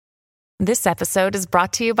This episode is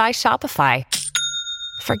brought to you by Shopify.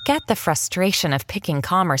 Forget the frustration of picking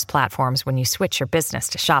commerce platforms when you switch your business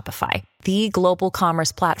to Shopify, the global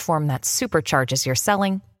commerce platform that supercharges your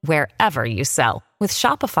selling wherever you sell. With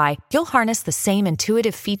Shopify, you'll harness the same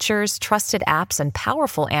intuitive features, trusted apps, and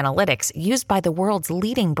powerful analytics used by the world's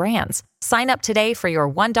leading brands. Sign up today for your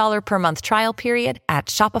 $1 per month trial period at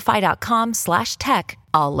shopify.com/tech,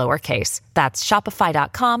 all lowercase. That's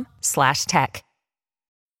shopify.com/tech.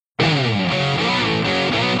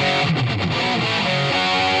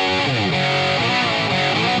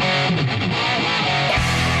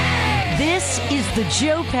 This is the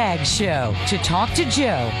Joe Pags Show. To talk to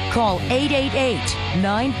Joe, call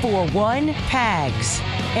 888-941-PAGS.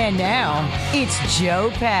 And now, it's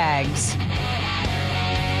Joe Pags.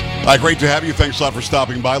 Hi, great to have you. Thanks a lot for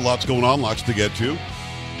stopping by. Lots going on, lots to get to.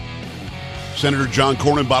 Senator John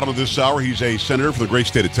Cornyn, bottom of this hour. He's a senator from the great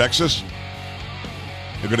state of Texas.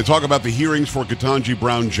 We're going to talk about the hearings for Ketanji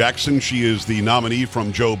Brown Jackson. She is the nominee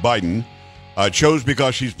from Joe Biden. Chose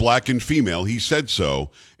because she's black and female. He said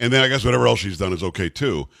so. And then I guess whatever else she's done is okay,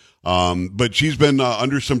 too. But she's been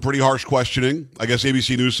under some pretty harsh questioning. I guess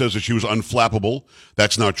ABC News says that she was unflappable.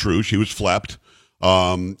 That's not true. She was flapped.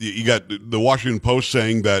 You got the Washington Post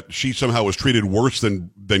saying that she somehow was treated worse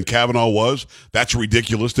than Kavanaugh was. That's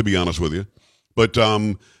ridiculous, to be honest with you. But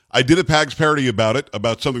I did a Pags parody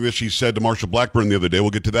about something that she said to Marsha Blackburn the other day.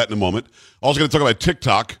 We'll get to that in a moment. Also going to talk about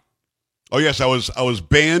TikTok. Oh, yes, I was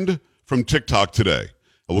banned from TikTok today.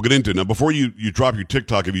 We'll get into it. Now, before you drop your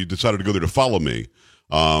TikTok, if you decided to go there to follow me,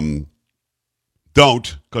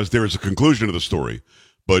 don't, because there is a conclusion to the story.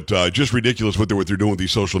 But just ridiculous what they're doing with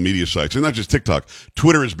these social media sites. And not just TikTok.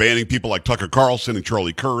 Twitter is banning people like Tucker Carlson and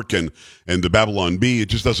Charlie Kirk and the Babylon Bee. It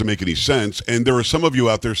just doesn't make any sense. And there are some of you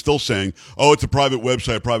out there still saying, oh, it's a private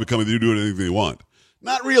website, private company, they do anything they want.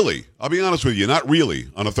 Not really. I'll be honest with you. Not really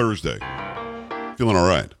on a Thursday. Feeling all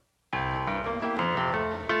right.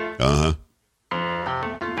 Uh-huh.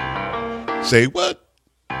 Say what?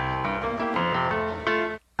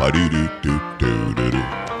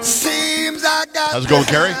 Seems I got How's it going,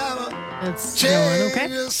 Carrie? It's going okay.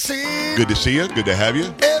 Good to see you. Good to have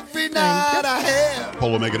you. Every night I have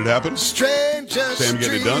Polo making it happen. strangest Sam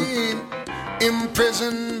getting it done. dream,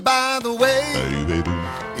 imprisoned by the way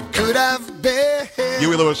it could have been.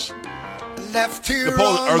 Huey Lewis. Left here The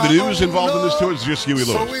Polo, on are the my news own, involved in this too? Or Lord. is it just Huey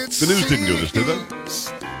So Lewis? it The news didn't do this, did they?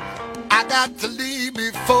 seems I got to leave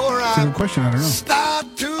before It's a good I question. I don't know. start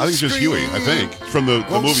to I think it's just Huey, I think. It's from the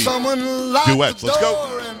Won't movie someone lock Duets. the Let's go.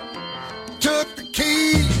 door and took the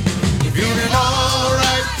key. Feeling all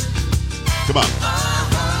right. Come on.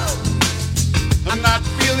 I'm not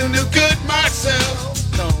feeling too good myself.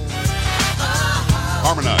 No.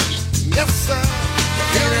 Harmonize. Yes, sir.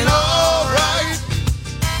 Feeling all right.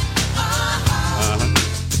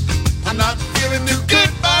 I'm not feeling too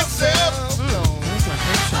good myself. No, where's my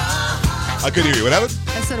picture? I couldn't hear you. What happened?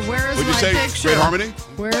 I said, where is What'd you my say? picture? Great Harmony?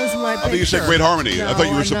 Where is my picture? I think you said Great Harmony. No, I thought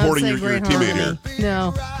you were I'm not supporting saying your Great teammate Harmony. here.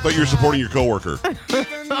 No, I thought you were supporting your coworker.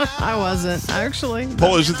 I wasn't, actually.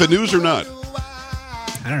 Paul, is it the news or not?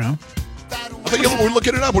 I don't know. I thought you were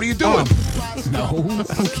looking it up. What are you doing? No,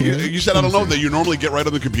 I don't care. You said, I don't know, that you normally get right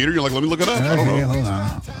on the computer. You're like, let me look it up. I don't Okay, know. hold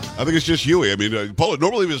on. I think it's just Huey. I mean, Paul,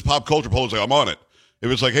 normally if it's pop culture, Paul's like, I'm on it. If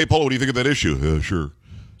it's like, hey, Paul, what do you think of that issue? Sure.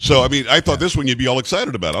 So, I mean, I thought this one you'd be all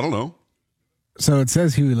excited about. I don't know. So it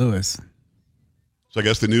says Huey Lewis. So I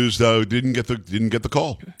guess the news didn't get the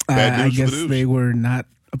call. Bad I news for guess the news. they were not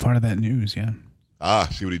a part of that news. Yeah.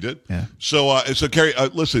 See what he did? Yeah. So, Carrie,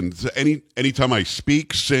 listen, anytime I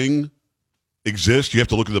speak, sing, exist, you have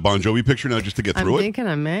to look at the Bon Jovi picture now just to get I'm through it? thinking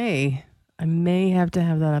I may have to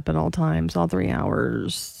have that up at all times, all 3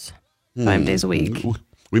 hours, 5 days a week.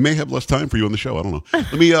 We may have less time for you on the show. I don't know.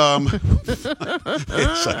 Let me, wait a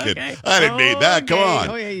second. Okay. I didn't mean that. Come Okay. on.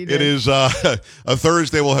 Oh, yeah, you did. It is a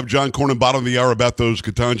Thursday. We'll have John Cornyn, bottom of the hour, about those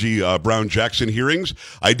Ketanji Brown Jackson hearings.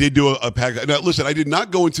 I did do a PAGS. Now, listen, I did not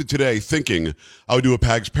go into today thinking I would do a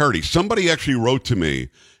PAGS parody. Somebody actually wrote to me,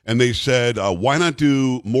 and they said, why not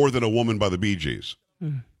do More Than a Woman by the Bee Gees?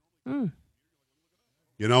 You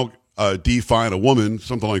know, define a woman,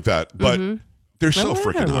 something like that. But they're so Well, that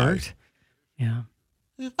freaking high. worked. Yeah.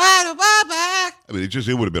 I mean, it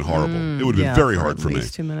would have been horrible. It would have been very hard for at me.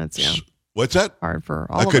 least 2 minutes, yeah. What's that? Hard for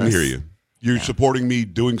all I of couldn't us. hear you. You're supporting me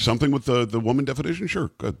doing something with the woman definition?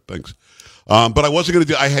 Sure. Good. Thanks. But I wasn't going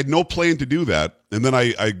to do, I had no plan to do that. And then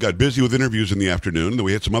I got busy with interviews in the afternoon. And then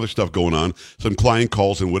we had some other stuff going on, some client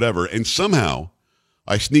calls and whatever. And somehow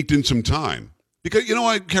I sneaked in some time. Because, you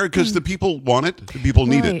know, because the people want it. The people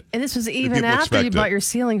need it. And this was even people after you expect bought it. your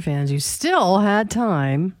ceiling fans. You still had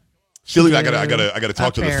time. Ceiling, I do got to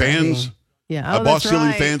talk to the a parody. fans. Yeah. I Oh, bought that's ceiling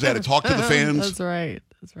right. fans. I had to talk to the fans. That's right.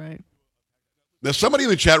 That's right. Now, somebody in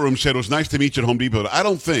the chat room said it was nice to meet you at Home Depot.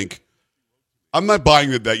 I'm not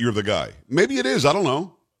buying that you're the guy. Maybe it is. I don't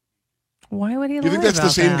know. Why would he lie You think that's the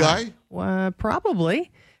about same that? guy?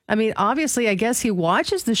 Probably. I mean, obviously, I guess he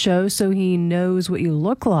watches the show so he knows what you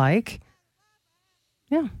look like.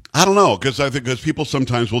 Yeah. I don't know, because people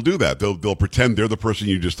sometimes will do that. They'll pretend they're the person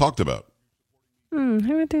you just talked about. Who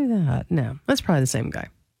would do that? No, that's probably the same guy.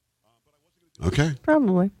 Okay.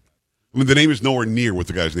 Probably. I mean, the name is nowhere near what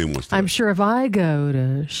the guy's name was. I'm sure if I go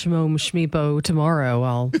to Shmom Shmeepo tomorrow,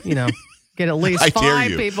 I'll, get at least I dare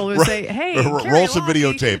 5 you. people who say, hey, roll some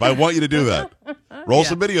videotape. I want you to do that. Roll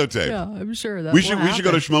some videotape. Yeah, I'm sure that We should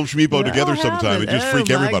go to Shmom Shmeepo together That'll sometime and happen. just freak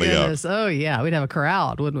everybody out. Goodness. Oh, yeah. We'd have a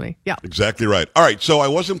crowd, wouldn't we? Yeah. Exactly right. All right, so I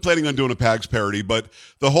wasn't planning on doing a PAGS parody, but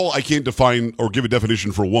the whole I can't define or give a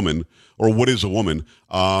definition for a woman or what is a woman,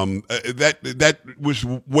 that was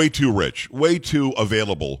way too rich, way too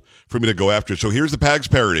available for me to go after. So here's the PAGS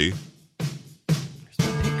parody. Here's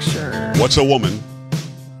the picture. What's a woman?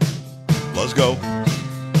 Let's go.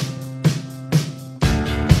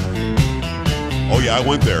 Oh, yeah, I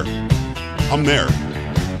went there. I'm there.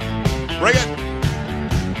 Bring it.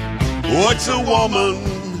 What's a woman?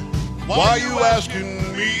 Why you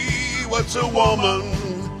asking me? What's a woman?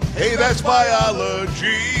 Hey, that's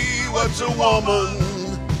biology. What's a woman?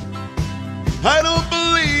 I don't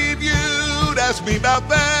believe you'd ask me about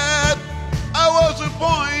that. I wasn't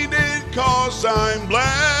pointed 'cause I'm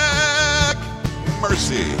black.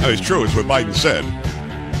 Mercy. Oh, it's true. It's what Biden said.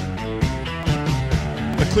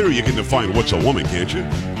 But clearly you can define what's a woman, can't you?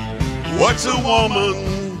 What's a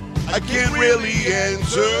woman? I can't really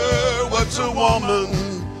answer. What's a woman?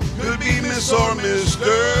 Could be Miss or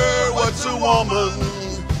Mr. What's a woman?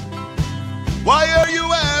 Why are you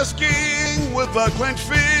asking with a clenched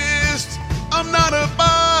fist? I'm not a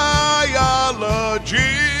biologist.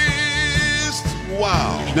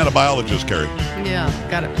 Wow. She's not a biologist, Carrie. Yeah,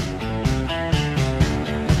 got it.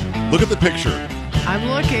 Look at the picture. I'm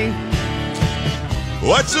looking.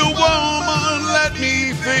 What's a woman? Let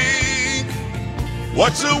me think.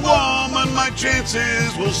 What's a woman? My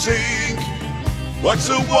chances will sink. What's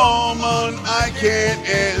a woman? I can't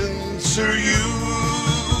answer you.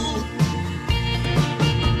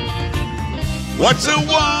 What's a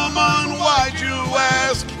woman? Why'd you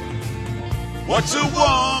ask? What's a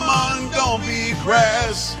woman? Don't be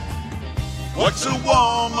crass. What's a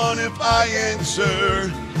woman? If I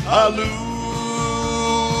answer, I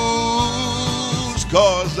lose,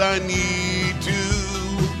 'cause I need to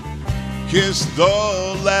kiss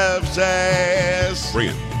the left's ass. Bring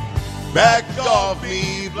it. Back off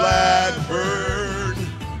me, blackbird.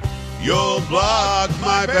 You'll block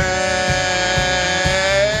my path.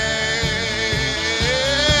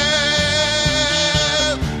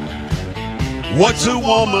 What's a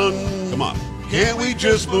woman? Come on. Can't we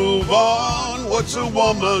just move on? What's a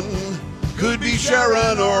woman? Could be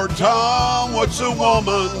Sharon or Tom. What's a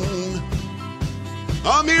woman?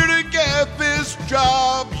 I'm here to get this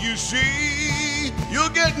job, you see. You'll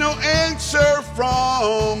get no answer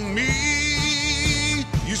from me.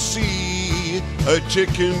 You see, a chick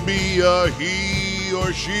can be a he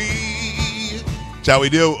or she. That's how we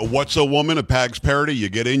do. What's a woman? A PAGS parody. You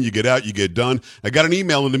get in, you get out, you get done. I got an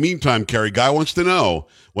email in the meantime, Carrie. Guy wants to know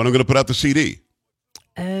when I'm going to put out the CD.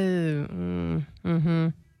 Oh, You're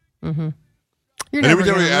And never every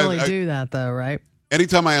time going to I- really I- do that, though, right?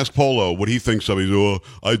 Anytime I ask Polo what he thinks of, he's, well,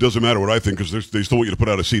 it doesn't matter what I think because they still want you to put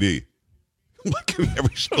out a CD. Like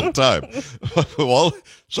every single time. Well,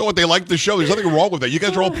 so what? They like the show. There's nothing wrong with that. You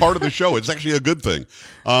guys are all part of the show. It's actually a good thing.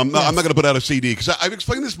 No, I'm not going to put out a CD because I've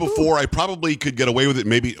explained this before. I probably could get away with it.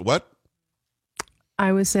 Maybe what?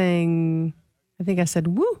 I was saying, I think I said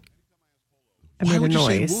woo. I Why made would a you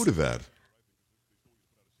noise. say woo to that?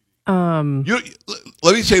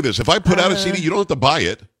 Let me say this: if I put out a CD, you don't have to buy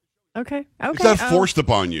it. Okay. It's not forced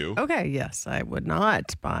upon you. Okay. Yes, I would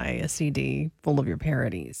not buy a CD full of your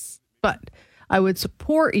parodies, but I would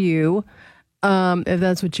support you if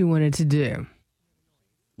that's what you wanted to do.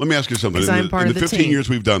 Let me ask you something. 'Cause I'm part In of the the 15 team. years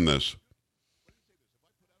we've done this,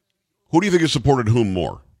 who do you think has supported whom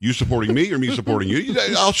more? You supporting me or me supporting you?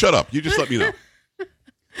 I'll shut up. You just let me know.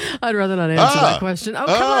 I'd rather not answer that question. Oh,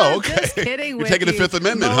 come on. Okay. Just kidding You're with taking the you. Fifth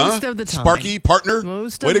Amendment, Most huh? of the time. Sparky, partner,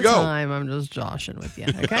 Most way of to the go. time, I'm just joshing with you,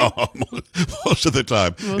 okay? Most of the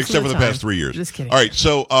time, except for the past 3 years. Just kidding. All right,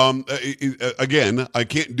 so again, I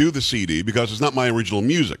can't do the CD because it's not my original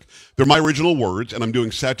music. They're my original words, and I'm doing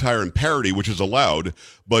satire and parody, which is allowed,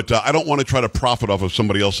 but I don't want to try to profit off of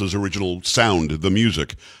somebody else's original sound, the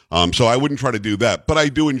music. So I wouldn't try to do that, but I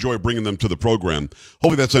do enjoy bringing them to the program.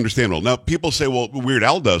 Hopefully that's understandable. Now, people say, well, Weird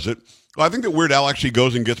Al does it. Well, I think that Weird Al actually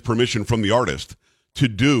goes and gets permission from the artist to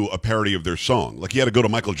do a parody of their song. Like he had to go to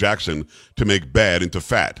Michael Jackson to make Bad into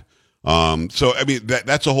Fat. So, I mean,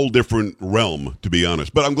 that's a whole different realm, to be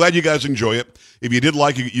honest. But I'm glad you guys enjoy it. If you did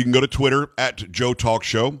like it, you can go to Twitter at Joe Talk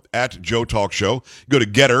Show, at Joe Talk Show. Go to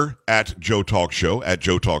Getter at Joe Talk Show, at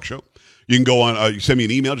Joe Talk Show. You can go on, you send me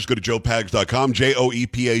an email, just go to joepags.com,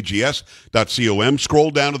 joepags.com.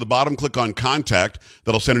 Scroll down to the bottom, click on Contact.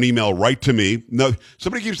 That'll send an email right to me. No,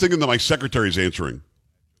 somebody keeps thinking that my secretary's answering.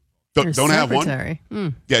 Don't have one?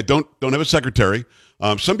 Yeah, don't have a secretary.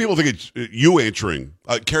 Some people think it's you answering.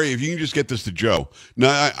 Carrie, if you can just get this to Joe. No,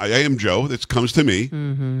 I am Joe. This comes to me.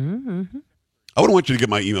 I wouldn't want you to get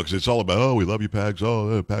my email because it's all about, oh, we love you, Pags.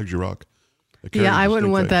 Oh, Pags, you rock. Yeah, I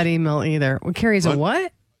wouldn't want that email either. Well, Carrie's a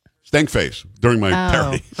what? Stank face during my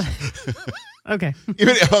parodies. Okay.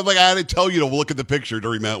 Even like I had to tell you to look at the picture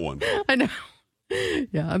during that one. I know.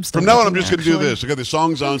 Yeah, I'm still. From now on, I'm just going to do this. I got the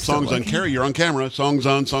songs on. Carrie, you're on camera. Songs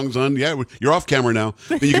on. Yeah, you're off camera now.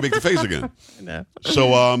 Then you can make the face again. I know. So,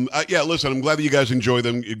 yeah, listen, I'm glad that you guys enjoy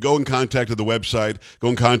them. You go and contact at the website. Go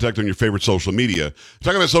and contact on your favorite social media.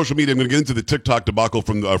 Talking about social media, I'm going to get into the TikTok debacle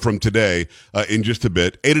from today in just a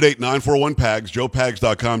bit. 888-941-PAGS,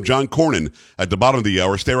 joepags.com. John Cornyn at the bottom of the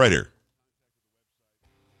hour. Stay right here.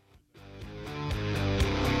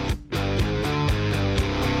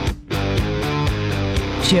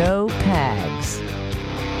 Joe Pags.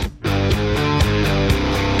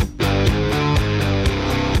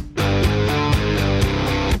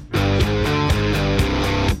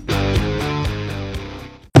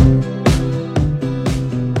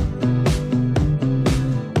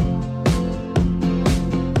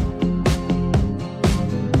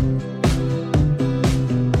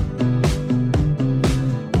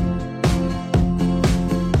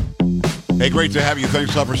 Hey, great to have you.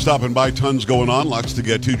 Thanks a lot for stopping by. Tons going on. Lots to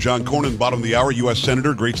get to. John Cornyn, bottom of the hour, U.S.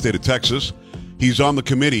 Senator, great state of Texas. He's on the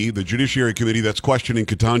committee, the Judiciary Committee, that's questioning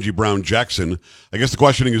Ketanji Brown Jackson. I guess the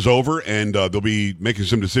questioning is over, and they'll be making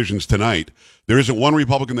some decisions tonight. There isn't one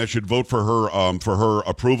Republican that should vote for her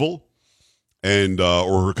approval and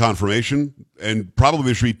or her confirmation, and probably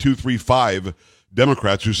there should be 2, 3, 5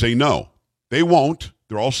 Democrats who say no. They won't.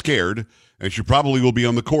 They're all scared, and she probably will be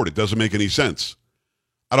on the court. It doesn't make any sense.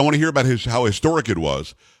 I don't want to hear about how historic it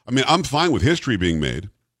was. I mean, I'm fine with history being made.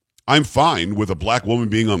 I'm fine with a black woman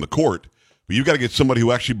being on the court, but you've got to get somebody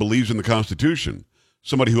who actually believes in the Constitution,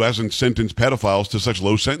 somebody who hasn't sentenced pedophiles to such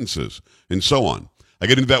low sentences, and so on. I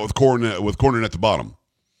get into that with Cornyn at the bottom.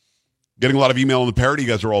 Getting a lot of email on the parody. You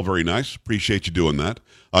guys are all very nice. Appreciate you doing that.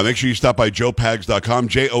 Make sure you stop by joepags.com,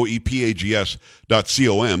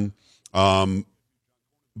 joepags.com.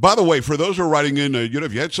 By the way, for those who are writing in,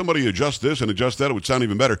 if you had somebody adjust this and adjust that, it would sound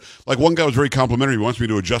even better. Like one guy was very complimentary. He wants me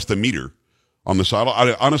to adjust the meter on the side.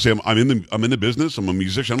 Honestly, I'm in the business. I'm a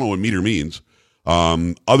musician. I don't know what meter means.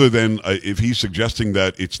 Other than if he's suggesting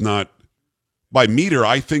that it's not by meter,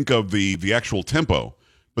 I think of the actual tempo.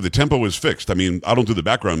 But the tempo is fixed. I mean, I don't do the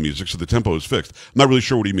background music, so the tempo is fixed. I'm not really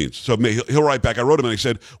sure what he means. So he'll write back. I wrote him and I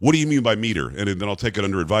said, what do you mean by meter? And then I'll take it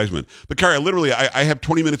under advisement. But, Carrie, I have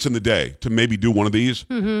 20 minutes in the day to maybe do one of these.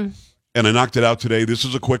 Mm-hmm. And I knocked it out today. This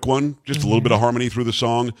is a quick one, just a little bit of harmony through the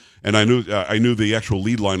song. And I knew the actual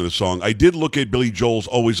lead line of the song. I did look at Billy Joel's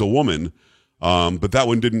Always a Woman, but that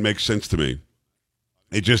one didn't make sense to me.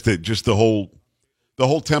 It just the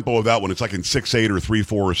whole tempo of that one, it's like in 6/8 or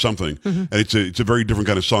 3/4 or something, and it's a very different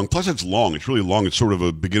kind of song. Plus, it's long. It's really long. It's sort of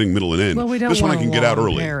a beginning, middle, and end. Well, we don't this one I want can get out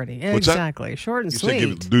early. Parody. What's exactly, that? Short and you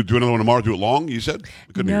sweet. Said do another one tomorrow. Do it long. You said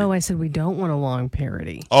no. I said we don't want a long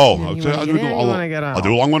parody. Oh, I'll do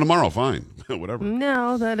a long one tomorrow. Fine, whatever.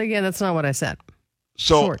 No, that's not what I said.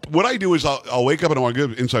 So Short. What I do is I'll wake up and I want to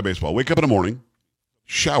give inside baseball. I'll wake up in the morning,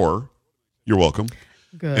 shower. You're welcome.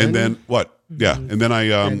 Good. And then what? Yeah, and then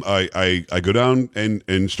I go down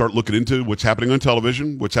and start looking into what's happening on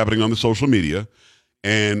television, what's happening on the social media,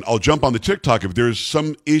 and I'll jump on the TikTok if there's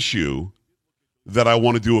some issue that I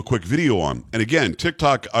want to do a quick video on. And again,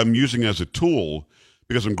 TikTok I'm using as a tool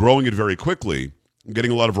because I'm growing it very quickly. I'm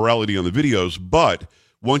getting a lot of virality on the videos, but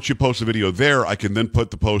once you post a video there, I can then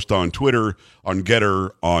put the post on Twitter, on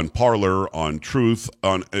Getter, on Parler, on Truth,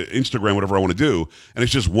 on Instagram, whatever I want to do. And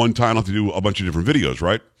it's just one time I have to do a bunch of different videos,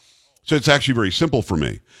 right? So it's actually very simple for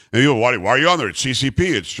me. And you go, why are you on there? It's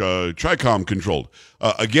CCP. It's Tricom controlled.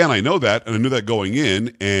 Again, I know that, and I knew that going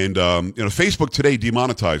in. And Facebook today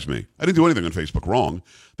demonetized me. I didn't do anything on Facebook wrong.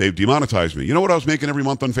 They've demonetized me. You know what I was making every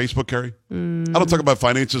month on Facebook, Carrie? I don't talk about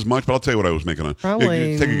finances much, but I'll tell you what I was making on.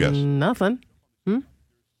 Probably take a guess. Nothing.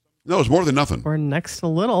 No, it was more than nothing. Or next to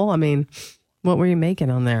little. I mean, what were you making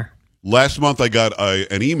on there? Last month, I got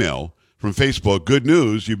an email from Facebook. Good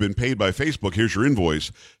news, you've been paid by Facebook. Here's your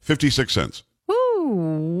invoice, 56 cents.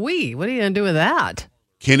 Ooh-wee. What are you going to do with that?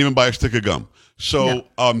 Can't even buy a stick of gum. So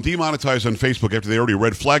demonetized on Facebook after they already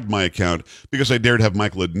red flagged my account because I dared have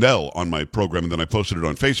Mike Lindell on my program, and then I posted it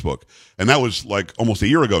on Facebook. And that was like almost a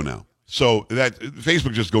year ago now. So that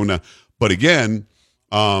Facebook just going down. But again,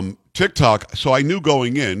 TikTok, so I knew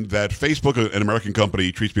going in that Facebook, an American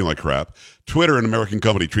company, treats me like crap. Twitter, an American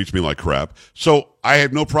company, treats me like crap. So I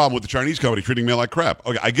had no problem with the Chinese company treating me like crap.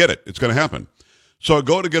 Okay, I get it. It's going to happen. So I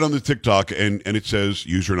go to get on the TikTok, and it says,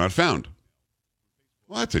 user not found.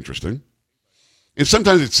 Well, that's interesting. And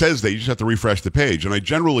sometimes it says that you just have to refresh the page. And I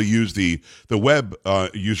generally use the web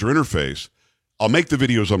user interface. I'll make the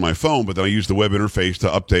videos on my phone, but then I use the web interface to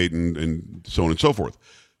update and so on and so forth.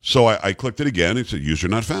 So I clicked it again. It said, user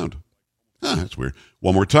not found. That's weird.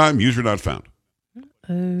 One more time, user not found.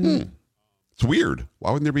 It's weird.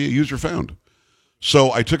 Why wouldn't there be a user found?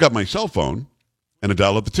 So I took out my cell phone and I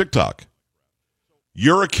dialed up the TikTok.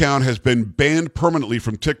 Your account has been banned permanently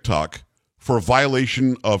from TikTok for a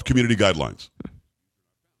violation of community guidelines.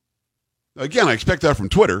 Again, I expect that from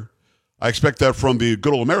Twitter. I expect that from the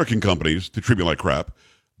good old American companies to treat me like crap.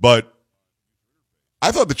 But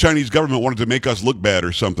I thought the Chinese government wanted to make us look bad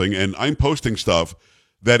or something, and I'm posting stuff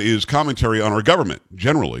that is commentary on our government,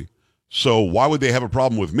 generally. So why would they have a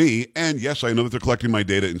problem with me? And yes, I know that they're collecting my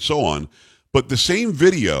data and so on. But the same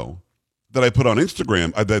video that I put on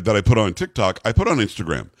Instagram, that I put on TikTok, I put on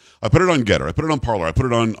Instagram. I put it on Getter. I put it on Parler. I put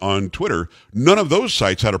it on Twitter. None of those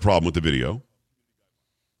sites had a problem with the video.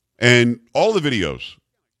 And all the videos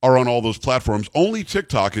are on all those platforms. Only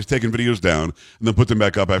TikTok has taken videos down and then put them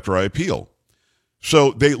back up after I appeal.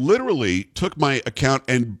 So they literally took my account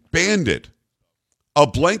and banned it. A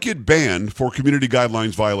blanket ban for community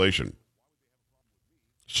guidelines violation.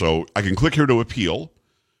 So I can click here to appeal,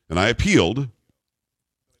 and I appealed,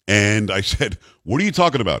 and I said, what are you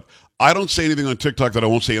talking about? I don't say anything on TikTok that I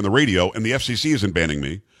won't say on the radio, and the FCC isn't banning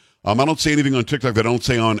me. I don't say anything on TikTok that I don't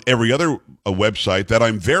say on every other website that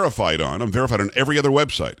I'm verified on. I'm verified on every other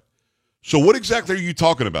website. So what exactly are you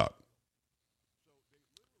talking about?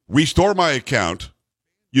 Restore my account.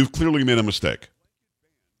 You've clearly made a mistake.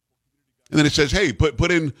 And then it says, hey,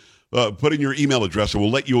 put in your email address, and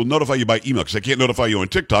we'll notify you by email, because I can't notify you on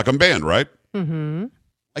TikTok. I'm banned, right? Mm-hmm.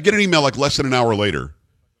 I get an email like less than an hour later.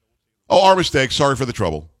 Oh, our mistake. Sorry for the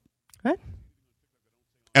trouble. What?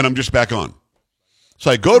 And I'm just back on. So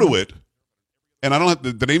I go to it, and I don't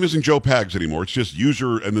have the name isn't Joe Pags anymore. It's just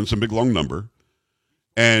user and then some big long number.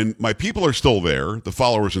 And my people are still there, the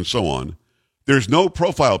followers and so on. There's no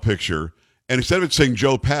profile picture, and instead of it saying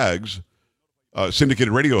Joe Pags,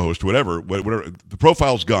 syndicated radio host, whatever, the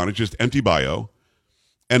profile's gone. It's just empty bio,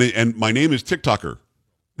 and my name is TikToker.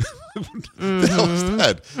 What the hell is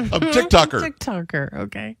that? I'm TikToker. TikToker,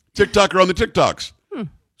 okay. TikToker on the TikToks.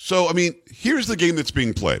 So, I mean, here's the game that's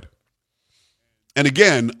being played. And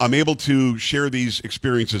again, I'm able to share these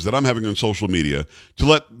experiences that I'm having on social media to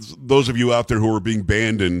let those of you out there who are being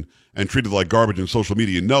banned and treated like garbage in social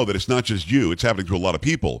media know that it's not just you. It's happening to a lot of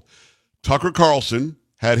people. Tucker Carlson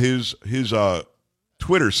had his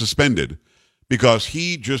Twitter suspended because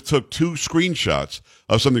he just took 2 screenshots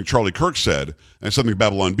of something Charlie Kirk said and something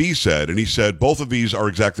Babylon Bee said, and he said both of these are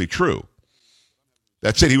exactly true.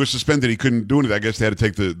 That's it. He was suspended. He couldn't do anything. I guess they had to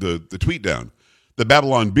take the tweet down. The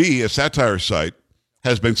Babylon Bee, a satire site,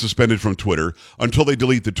 has been suspended from Twitter until they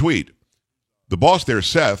delete the tweet. The boss there,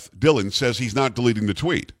 Seth Dillon, says he's not deleting the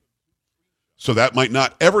tweet. So that might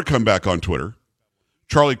not ever come back on Twitter.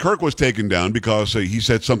 Charlie Kirk was taken down because he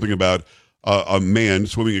said something about a man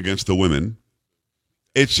swimming against the women.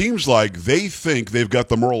 It seems like they think they've got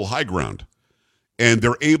the moral high ground, and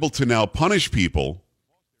they're able to now punish people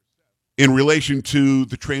in relation to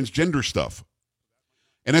the transgender stuff.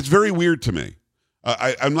 And that's very weird to me.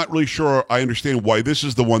 I'm not really sure I understand why this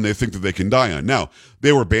is the one they think that they can die on. Now,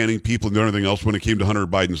 they were banning people and everything else when it came to Hunter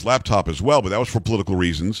Biden's laptop as well, but that was for political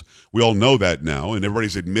reasons. We all know that now, and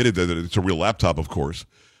everybody's admitted that it's a real laptop, of course.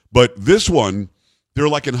 But this one, they're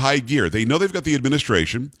like in high gear. They know they've got the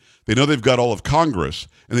administration, they know they've got all of Congress,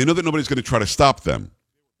 and they know that nobody's going to try to stop them.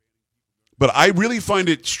 But I really find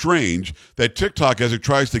it strange that TikTok, as it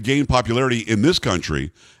tries to gain popularity in this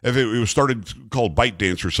country, if it was started called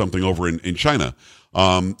ByteDance or something over in China,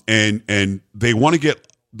 and they want to get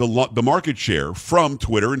the market share from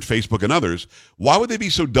Twitter and Facebook and others, why would they be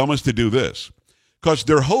so dumb as to do this? Because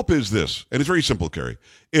their hope is this, and it's very simple, Carrie.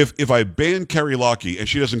 If I ban Carrie Lockie and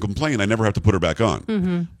she doesn't complain, I never have to put her back on.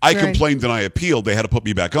 Mm-hmm. I complained and I appealed, they had to put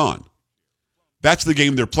me back on. That's the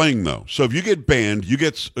game they're playing, though. So if you get banned, you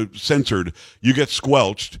get censored, you get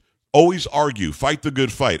squelched, Always argue, fight the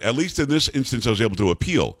good fight. At least in this instance, I was able to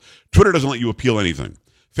appeal. Twitter doesn't let you appeal anything.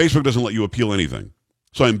 Facebook doesn't let you appeal anything.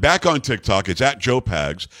 So I'm back on TikTok. It's at Joe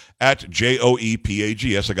Pags, at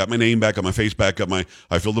JoePags. I got my name back, got my face back,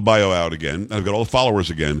 I filled the bio out again. I've got all the followers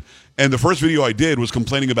again. And the first video I did was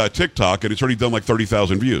complaining about TikTok, and it's already done like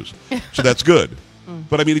 30,000 views. So that's good.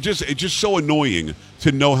 But I mean, it's just so annoying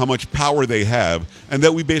to know how much power they have, and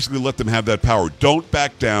that we basically let them have that power. Don't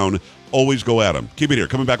back down. Always go at them. Keep it here.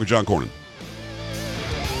 Coming back with John Cornyn.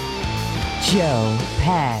 Joe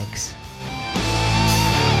Pags.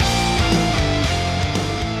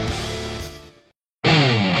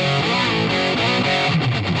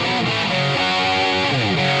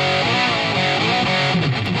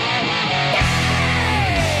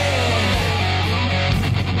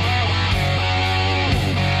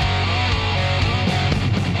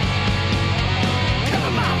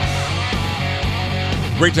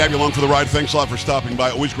 Great to have you along for the ride. Thanks a lot for stopping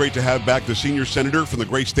by. Always great to have back the senior senator from the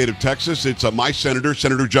great state of Texas. It's my senator,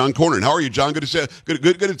 Senator John Cornyn. How are you, John? Good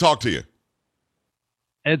to talk to you.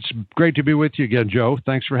 It's great to be with you again, Joe.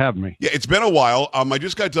 Thanks for having me. Yeah, it's been a while. I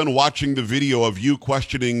just got done watching the video of you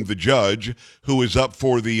questioning the judge who is up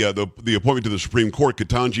for the appointment to the Supreme Court,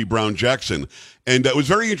 Ketanji Brown Jackson. And it was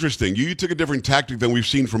very interesting. You took a different tactic than we've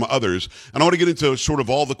seen from others. And I want to get into sort of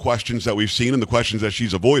all the questions that we've seen and the questions that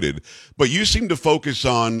she's avoided. But you seem to focus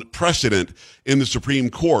on precedent in the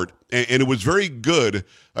Supreme Court. And it was very good.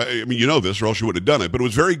 I mean, you know this, or else you would have done it. But it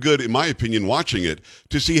was very good, in my opinion, watching it,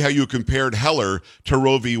 to see how you compared Heller to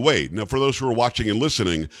Roe v. Wade. Now, for those who are watching and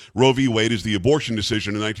listening, Roe v. Wade is the abortion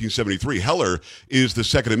decision in 1973. Heller is the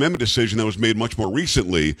Second Amendment decision that was made much more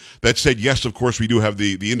recently that said, yes, of course, we do have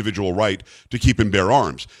the individual right to keep and bear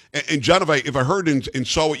arms. And John, if I heard and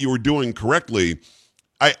saw what you were doing correctly,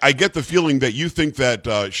 I get the feeling that you think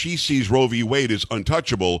that she sees Roe v. Wade as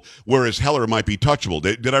untouchable, whereas Heller might be touchable.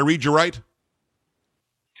 Did I read you right?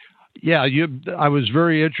 Yeah, I was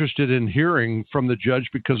very interested in hearing from the judge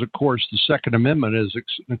because, of course, the Second Amendment is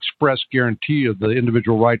an express guarantee of the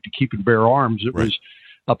individual right to keep and bear arms. It was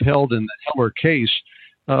upheld in the Heller case.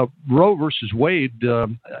 Roe versus Wade,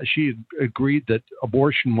 she agreed that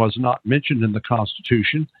abortion was not mentioned in the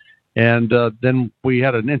Constitution. And then we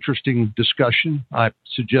had an interesting discussion. I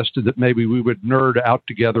suggested that maybe we would nerd out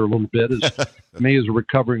together a little bit, as me as a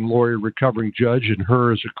recovering lawyer, recovering judge, and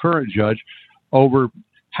her as a current judge, over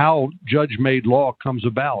how judge-made law comes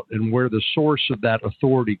about and where the source of that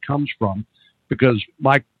authority comes from. Because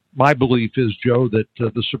my belief is, Joe, that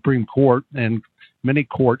the Supreme Court and many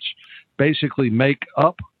courts basically make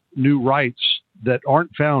up new rights that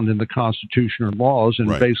aren't found in the Constitution or laws, and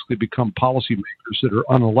basically become policymakers that are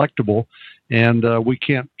unelectable, and we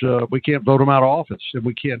can't vote them out of office, and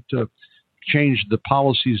we can't change the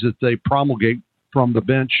policies that they promulgate from the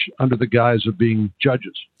bench under the guise of being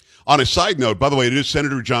judges. On a side note, by the way, it is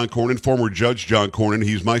Senator John Cornyn, former Judge John Cornyn.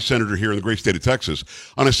 He's my senator here in the great state of Texas.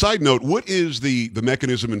 On a side note, what is the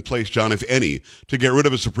mechanism in place, John, if any, to get rid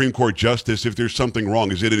of a Supreme Court justice if there's something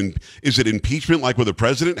wrong? Is it impeachment like with the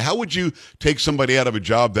president? How would you take somebody out of a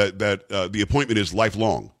job that the appointment is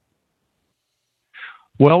lifelong?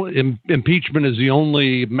 Well, impeachment is the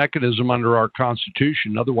only mechanism under our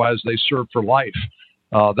Constitution. Otherwise, they serve for life.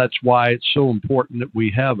 That's why it's so important that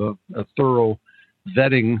we have a thorough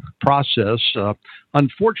vetting process.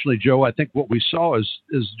 Unfortunately, Joe, I think what we saw is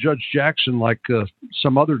Judge Jackson, like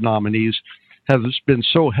some other nominees, has been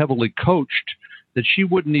so heavily coached that she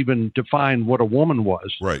wouldn't even define what a woman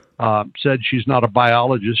was. Right. Said she's not a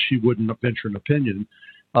biologist. She wouldn't venture an opinion.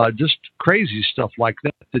 Just crazy stuff like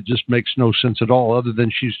that just makes no sense at all, other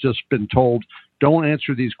than she's just been told, don't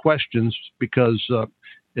answer these questions because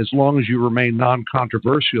as long as you remain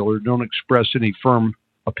non-controversial or don't express any firm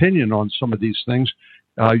opinion on some of these things,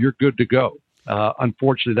 you're good to go.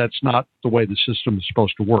 Unfortunately, that's not the way the system is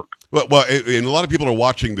supposed to work. Well, and a lot of people are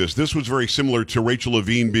watching this. This was very similar to Rachel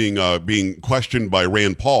Levine being questioned by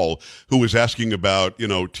Rand Paul, who was asking about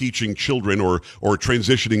teaching children or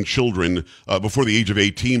transitioning children before the age of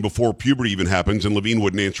 18, before puberty even happens, and Levine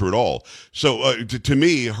wouldn't answer at all. So to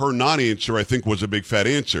me, her non-answer, I think, was a big fat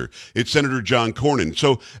answer. It's Senator John Cornyn.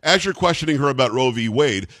 So as you're questioning her about Roe v.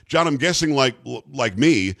 Wade, John, I'm guessing like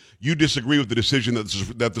me, you disagree with the decision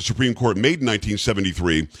that the Supreme Court made in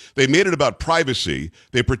 1973. They made it about privacy.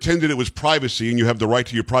 They pretended it was privacy, and you have the right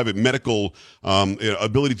to your private medical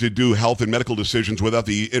ability to do health and medical decisions without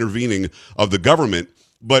the intervening of the government.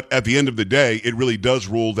 But at the end of the day, it really does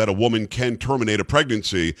rule that a woman can terminate a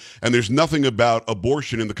pregnancy, and there's nothing about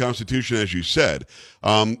abortion in the Constitution, as you said.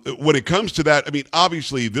 When it comes to that, I mean,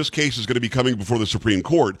 obviously, this case is going to be coming before the Supreme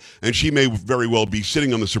Court, and she may very well be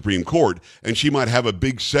sitting on the Supreme Court, and she might have a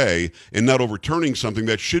big say in not overturning something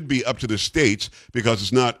that should be up to the states because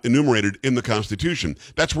it's not enumerated in the Constitution.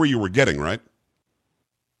 That's where you were getting, right?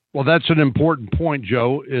 Well, that's an important point,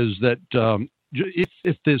 Joe, is that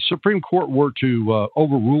if the Supreme Court were to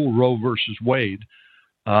overrule Roe versus Wade,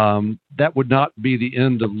 that would not be the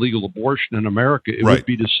end of legal abortion in America. It would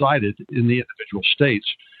be decided in the individual states.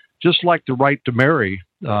 Just like the right to marry,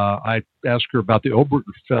 I asked her about the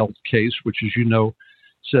Obergefell case, which, as you know,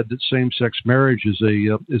 said that same-sex marriage is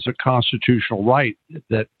a constitutional right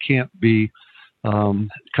that can't be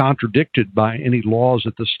contradicted by any laws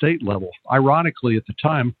at the state level. Ironically, at the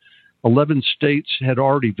time, 11 states had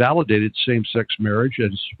already validated same-sex marriage,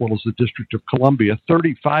 as well as the District of Columbia.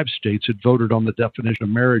 35 states had voted on the definition of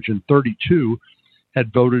marriage, and 32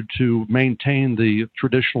 had voted to maintain the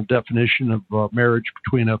traditional definition of marriage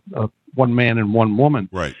between a one man and one woman.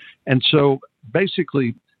 Right. And so,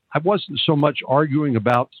 basically, I wasn't so much arguing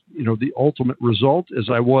about the ultimate result as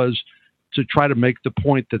I was to try to make the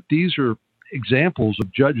point that these are examples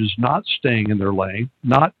of judges not staying in their lane,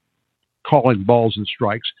 not calling balls and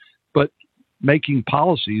strikes, but making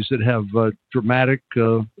policies that have dramatic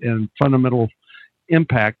and fundamental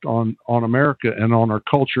impact on America and on our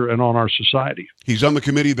culture and on our society. He's on the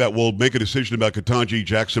committee that will make a decision about Ketanji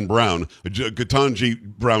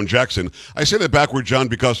Brown Jackson. I say that backward, John,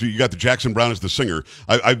 because you got the Jackson Brown as the singer.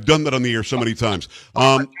 I've done that on the air so many times.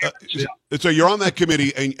 So you're on that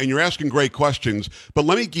committee and you're asking great questions, but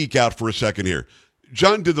let me geek out for a second here.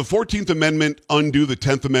 John, did the 14th Amendment undo the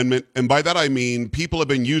 10th Amendment? And by that I mean people have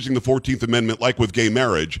been using the 14th Amendment, like with gay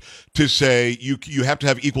marriage, to say you have to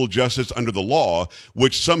have equal justice under the law,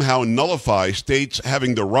 which somehow nullifies states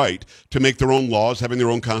having the right to make their own laws, having their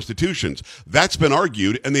own constitutions. That's been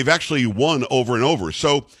argued, and they've actually won over and over.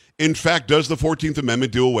 So, in fact, does the 14th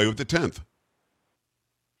Amendment do away with the 10th?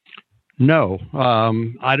 No,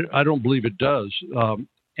 I don't believe it does.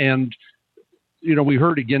 And we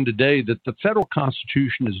heard again today that the federal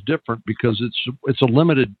Constitution is different because it's a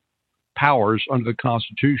limited powers under the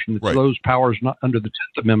Constitution. It's those powers not under the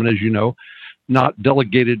 10th Amendment, as you know, not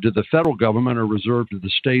delegated to the federal government or reserved to the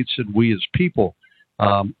states and we as people.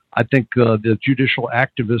 I think the judicial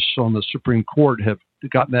activists on the Supreme Court have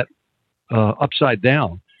gotten that upside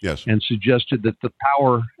down. Yes. And suggested that the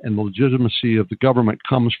power and the legitimacy of the government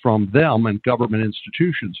comes from them and government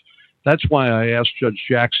institutions. That's why I asked Judge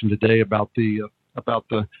Jackson today about the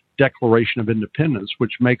Declaration of Independence,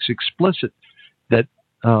 which makes explicit that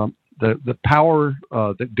the power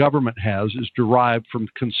that government has is derived from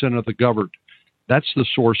the consent of the governed. That's the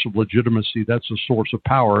source of legitimacy. That's the source of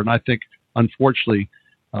power. And I think, unfortunately,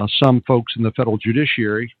 some folks in the federal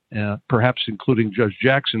judiciary, perhaps including Judge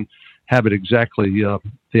Jackson, have it exactly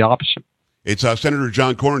the opposite. It's Senator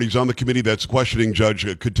John Cornyn. He's on the committee that's questioning Judge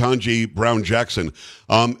Ketanji Brown Jackson.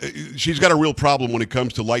 She's got a real problem when it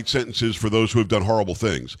comes to light sentences for those who have done horrible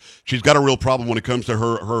things. She's got a real problem when it comes to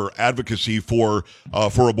her advocacy for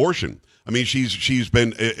abortion. I mean, she's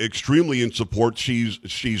been extremely in support.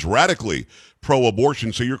 She's radically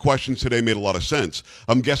pro-abortion. So your questions today made a lot of sense.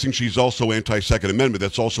 I'm guessing she's also anti-Second Amendment.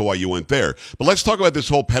 That's also why you went there. But let's talk about this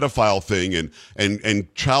whole pedophile thing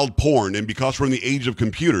and child porn. And because we're in the age of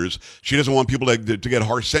computers, she doesn't want people to get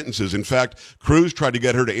harsh sentences. In fact, Cruz tried to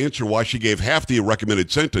get her to answer why she gave half the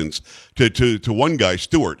recommended sentence to one guy,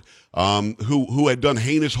 Stewart. Who had done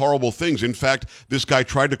heinous, horrible things. In fact, this guy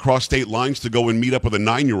tried to cross state lines to go and meet up with a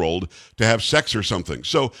 9-year-old to have sex or something.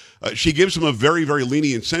 So she gives him a very, very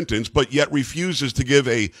lenient sentence, but yet refuses to give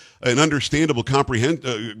an understandable,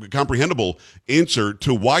 comprehensible answer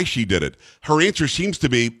to why she did it. Her answer seems to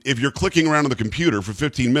be, if you're clicking around on the computer for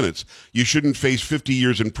 15 minutes, you shouldn't face 50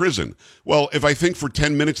 years in prison. Well, if I think for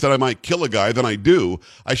 10 minutes that I might kill a guy, then I do.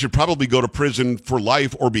 I should probably go to prison for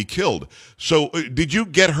life or be killed. So did you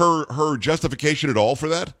get her justification at all for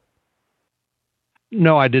that?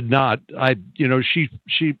 No, I did not.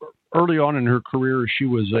 She early on in her career, she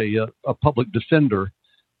was a public defender,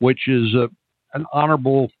 which is an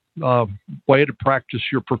honorable way to practice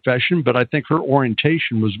your profession. But I think her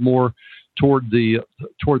orientation was more toward the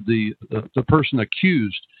person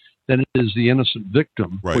accused than it is the innocent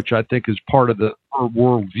victim, which I think is part of her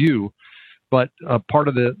worldview. But part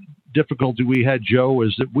of the difficulty we had, Joe,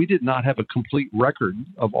 is that we did not have a complete record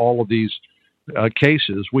of all of these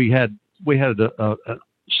cases. We had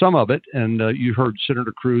some of it, and you heard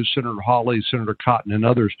Senator Cruz, Senator Hawley, Senator Cotton, and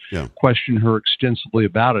others question her extensively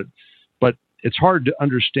about it. But it's hard to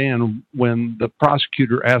understand when the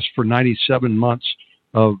prosecutor asked for 97 months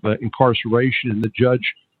of incarceration and the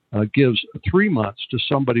judge gives 3 months to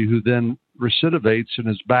somebody who then recidivates and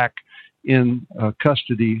is back in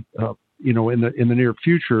custody, in the near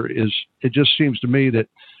future. It just seems to me that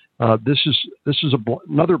this is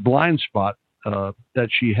another blind spot that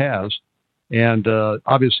she has, and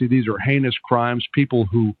obviously these are heinous crimes. People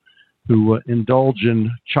who indulge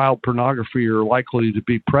in child pornography are likely to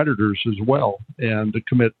be predators as well and to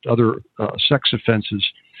commit other sex offenses.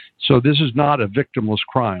 So this is not a victimless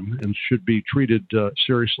crime and should be treated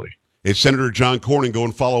seriously. It's Senator John Cornyn. Go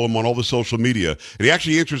and follow him on all the social media. And he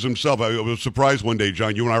actually answers himself. I was surprised one day,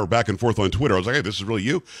 John, you and I were back and forth on Twitter. I was like, hey, this is really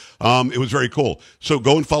you. It was very cool. So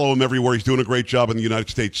go and follow him everywhere. He's doing a great job in the United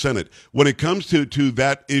States Senate. When it comes to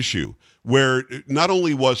that issue, where not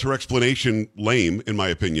only was her explanation lame, in my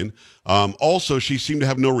opinion, also she seemed to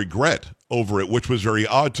have no regret over it, which was very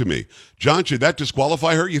odd to me. John, should that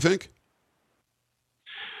disqualify her, you think?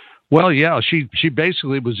 Well, yeah, she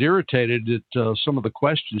basically was irritated at some of the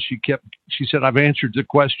questions. She said, I've answered the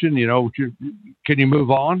question, can you move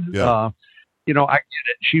on? Yeah. I get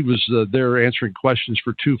it. She was there answering questions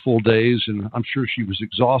for 2 full days, and I'm sure she was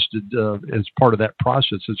exhausted as part of that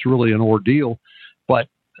process. It's really an ordeal. But,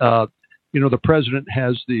 the president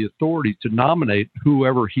has the authority to nominate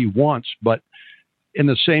whoever he wants, but in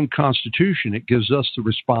the same Constitution, it gives us the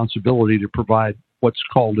responsibility to provide what's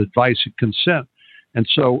called advice and consent. And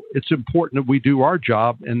so it's important that we do our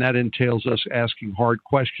job, and that entails us asking hard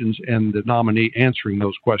questions and the nominee answering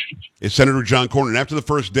those questions. It's Senator John Cornyn. After the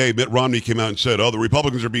first day, Mitt Romney came out and said, the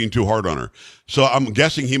Republicans are being too hard on her. So I'm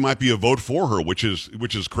guessing he might be a vote for her, which is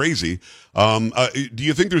crazy. Do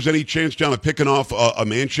you think there's any chance, John, of picking off a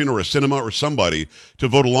Manchin or a Sinema or somebody to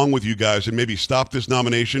vote along with you guys and maybe stop this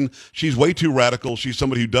nomination? She's way too radical. She's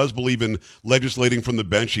somebody who does believe in legislating from the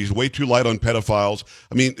bench. She's way too light on pedophiles.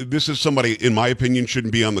 I mean, this is somebody, in my opinion,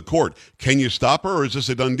 shouldn't be on the court. Can you stop her, or is this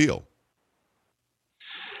a done deal?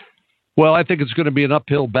 Well, I think it's going to be an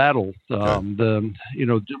uphill battle. Okay.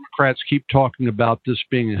 Democrats keep talking about this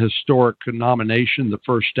being a historic nomination, the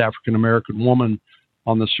first African-American woman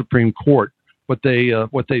on the Supreme Court. What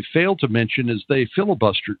they failed to mention is they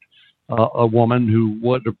filibustered a woman who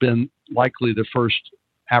would have been likely the first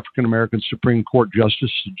African-American Supreme Court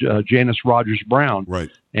Justice, Janice Rogers Brown,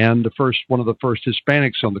 right, and one of the first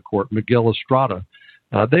Hispanics on the court, Miguel Estrada.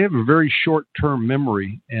 They have a very short-term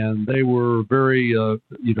memory, and they were very,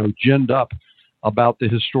 ginned up about the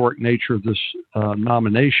historic nature of this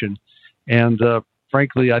nomination. And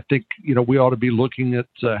frankly, I think we ought to be looking at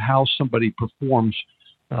how somebody performs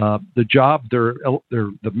the job,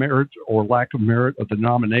 the merit or lack of merit of the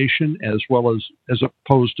nomination, as well as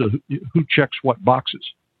opposed to who checks what boxes.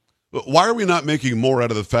 Why are we not making more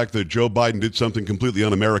out of the fact that Joe Biden did something completely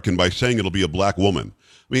un-American by saying it'll be a black woman?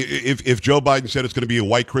 I mean, if Joe Biden said it's going to be a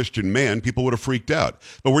white Christian man, people would have freaked out.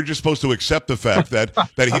 But we're just supposed to accept the fact that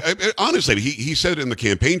he, honestly, he said it in the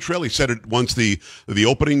campaign trail. He said it once the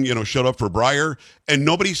opening, showed up for Breyer, and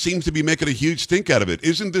nobody seems to be making a huge stink out of it.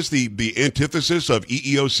 Isn't this the antithesis of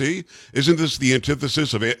EEOC? Isn't this the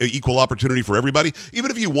antithesis of equal opportunity for everybody?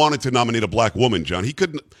 Even if you wanted to nominate a black woman, John, he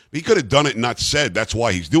could have done it and not said that's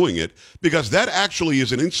why he's doing it, because that actually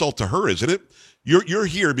is an insult to her, isn't it? You're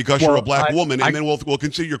here because you're a black woman, and then we'll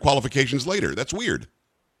consider your qualifications later. That's weird.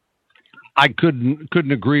 I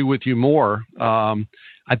couldn't agree with you more.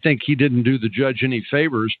 I think he didn't do the judge any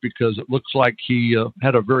favors, because it looks like he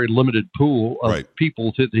had a very limited pool of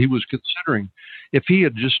people that he was considering. If he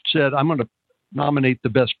had just said, I'm going to nominate the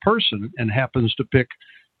best person, and happens to pick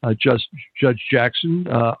Judge Jackson,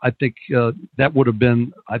 I think that would have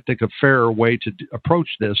been, a fairer way to approach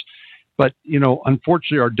this. But,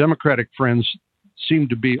 unfortunately, our Democratic friends seem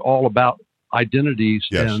to be all about identities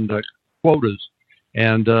and quotas.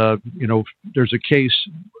 And, there's a case.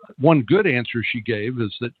 One good answer she gave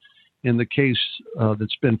is that in the case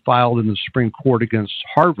that's been filed in the Supreme Court against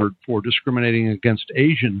Harvard for discriminating against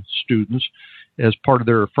Asian students as part of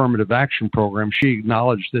their affirmative action program, she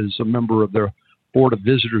acknowledged that as a member of their Board of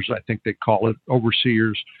Visitors, I think they call it,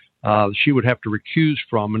 overseers, she would have to recuse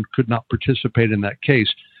from and could not participate in that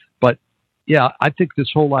case. But yeah, I think this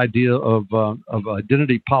whole idea of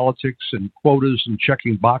identity politics and quotas and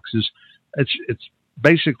checking boxes, it's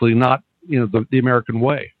basically not the American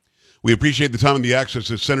way. We appreciate the time and the access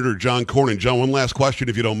to Senator John Cornyn. John, one last question,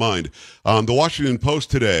 if you don't mind. The Washington Post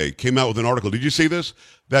today came out with an article. Did you see this?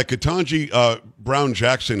 That Ketanji Brown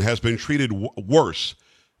Jackson has been treated worse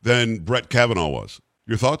than Brett Kavanaugh was.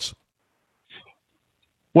 Your thoughts?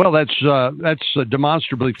 Well, that's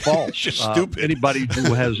demonstrably false. Just stupid. Anybody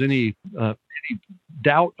who has any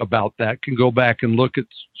doubt about that can go back and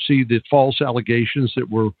see the false allegations that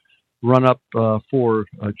were run up for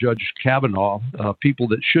Judge Kavanaugh, people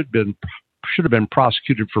that should have been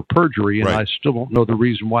prosecuted for perjury, and Right. I still don't know the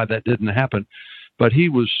reason why that didn't happen. But he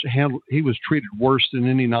was treated worse than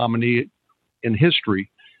any nominee in history,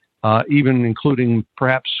 even including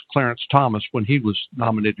perhaps Clarence Thomas when he was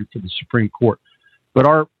nominated for the Supreme Court. But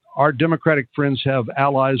our Democratic friends have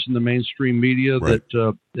allies in the mainstream media Right.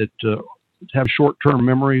 that have short-term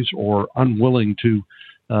memories or unwilling to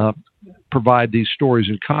provide these stories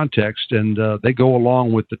in context, and they go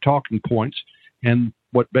along with the talking points and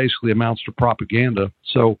what basically amounts to propaganda.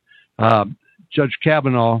 So Judge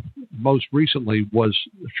Kavanaugh most recently was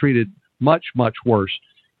treated much, much worse.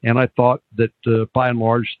 And I thought that by and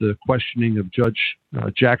large, the questioning of Judge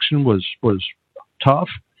Jackson was tough.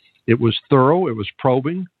 It was thorough. It was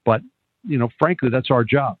probing. But, frankly, that's our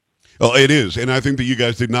job. Well, it is, and I think that you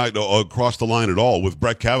guys did not cross the line at all. With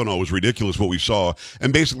Brett Kavanaugh, it was ridiculous what we saw,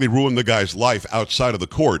 and basically ruined the guy's life outside of the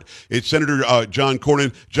court. It's Senator John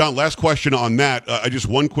Cornyn. John, last question on that. Just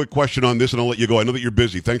one quick question on this, and I'll let you go. I know that you're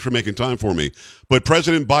busy. Thanks for making time for me. But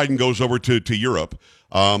President Biden goes over to Europe,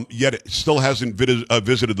 yet it still hasn't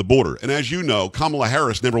visited the border. And as you know, Kamala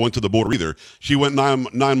Harris never went to the border either. She went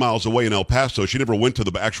 9 miles away in El Paso. She never went to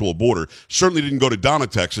the actual border. Certainly didn't go to Donna,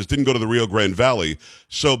 Texas. Didn't go to the Rio Grande Valley.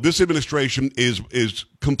 So this administration is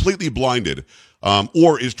completely blinded,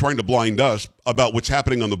 or is trying to blind us about what's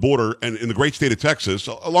happening on the border and in the great state of Texas,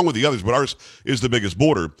 along with the others, but ours is the biggest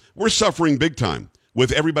border. We're suffering big time.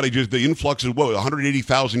 With everybody, just the influx of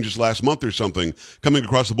 180,000 just last month or something coming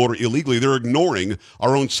across the border illegally. They're ignoring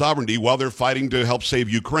our own sovereignty while they're fighting to help save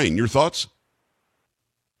Ukraine. Your thoughts?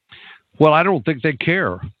 Well, I don't think they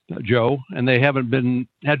care, Joe, and they haven't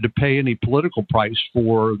had to pay any political price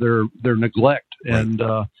for their neglect. Right. And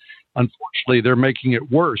unfortunately, they're making it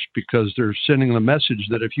worse because they're sending the message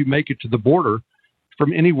that if you make it to the border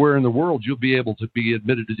from anywhere in the world, you'll be able to be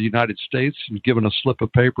admitted to the United States and given a slip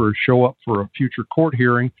of paper, show up for a future court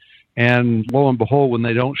hearing. And lo and behold, when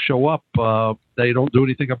they don't show up, they don't do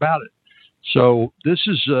anything about it. So this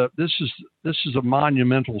is a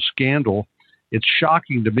monumental scandal. It's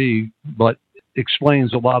shocking to me, but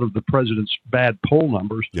explains a lot of the president's bad poll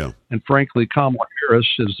numbers. Yeah. And frankly, Kamala Harris,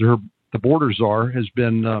 as the border czar, has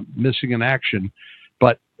been missing in action.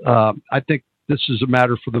 But I think this is a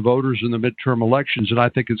matter for the voters in the midterm elections, and I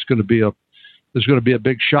think there's going to be a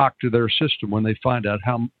big shock to their system when they find out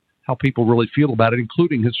how people really feel about it,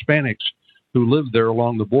 including Hispanics who live there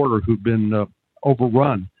along the border who've been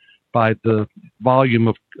overrun by the volume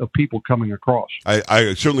of people coming across.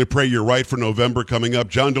 I certainly pray you're right for November coming up.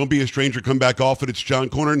 John, don't be a stranger. Come back often. It's John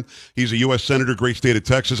Cornyn. He's a U.S. Senator, great state of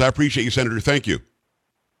Texas. I appreciate you, Senator. Thank you.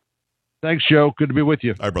 Thanks, Joe. Good to be with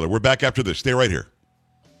you. All right, brother. We're back after this. Stay right here.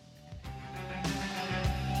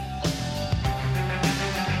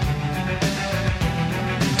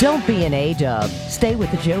 Don't be an A-dub. Stay with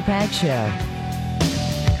the Joe Pags Show.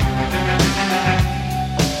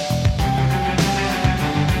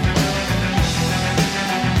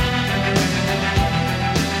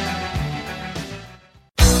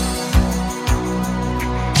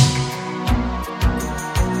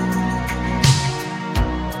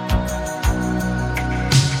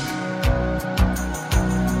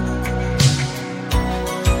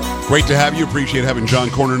 Great to have you. Appreciate having John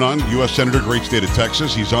Cornyn on, U.S. Senator, great state of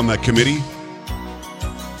Texas. He's on that committee.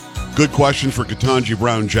 Good question for Ketanji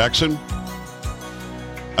Brown Jackson.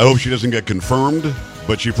 I hope she doesn't get confirmed,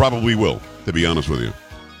 but she probably will, to be honest with you.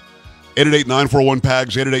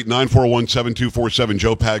 888-941-PAGS, 888-941-7247,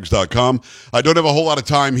 joepags.com. I don't have a whole lot of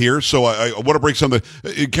time here, so I want to break something.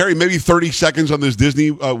 Carrie, maybe 30 seconds on this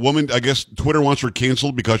Disney woman. I guess Twitter wants her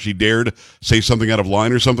canceled because she dared say something out of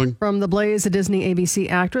line or something. From The Blaze, a Disney ABC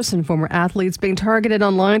actress and former athlete's being targeted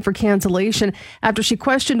online for cancellation after she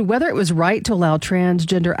questioned whether it was right to allow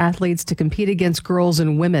transgender athletes to compete against girls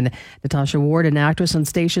and women. Natasha Ward, an actress on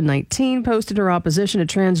Station 19, posted her opposition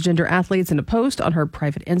to transgender athletes in a post on her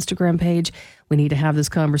private Instagram page. We need to have this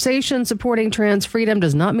conversation. Supporting trans freedom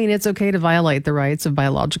does not mean it's okay to violate the rights of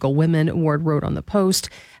biological women, Ward wrote on the post.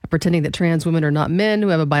 Pretending that trans women are not men who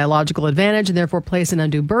have a biological advantage and therefore place an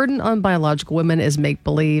undue burden on biological women is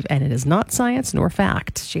make-believe, and it is not science nor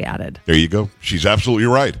fact, she added. There you go. She's absolutely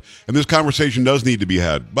right. And this conversation does need to be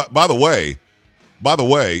had. But by the way,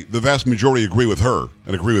 the vast majority agree with her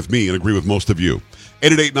and agree with me and agree with most of you.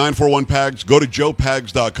 888-941-PAGS. Go to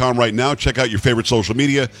joepags.com right now. Check out your favorite social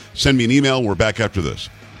media. Send me an email. We're back after this.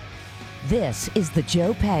 This is the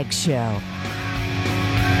Joe Pags Show.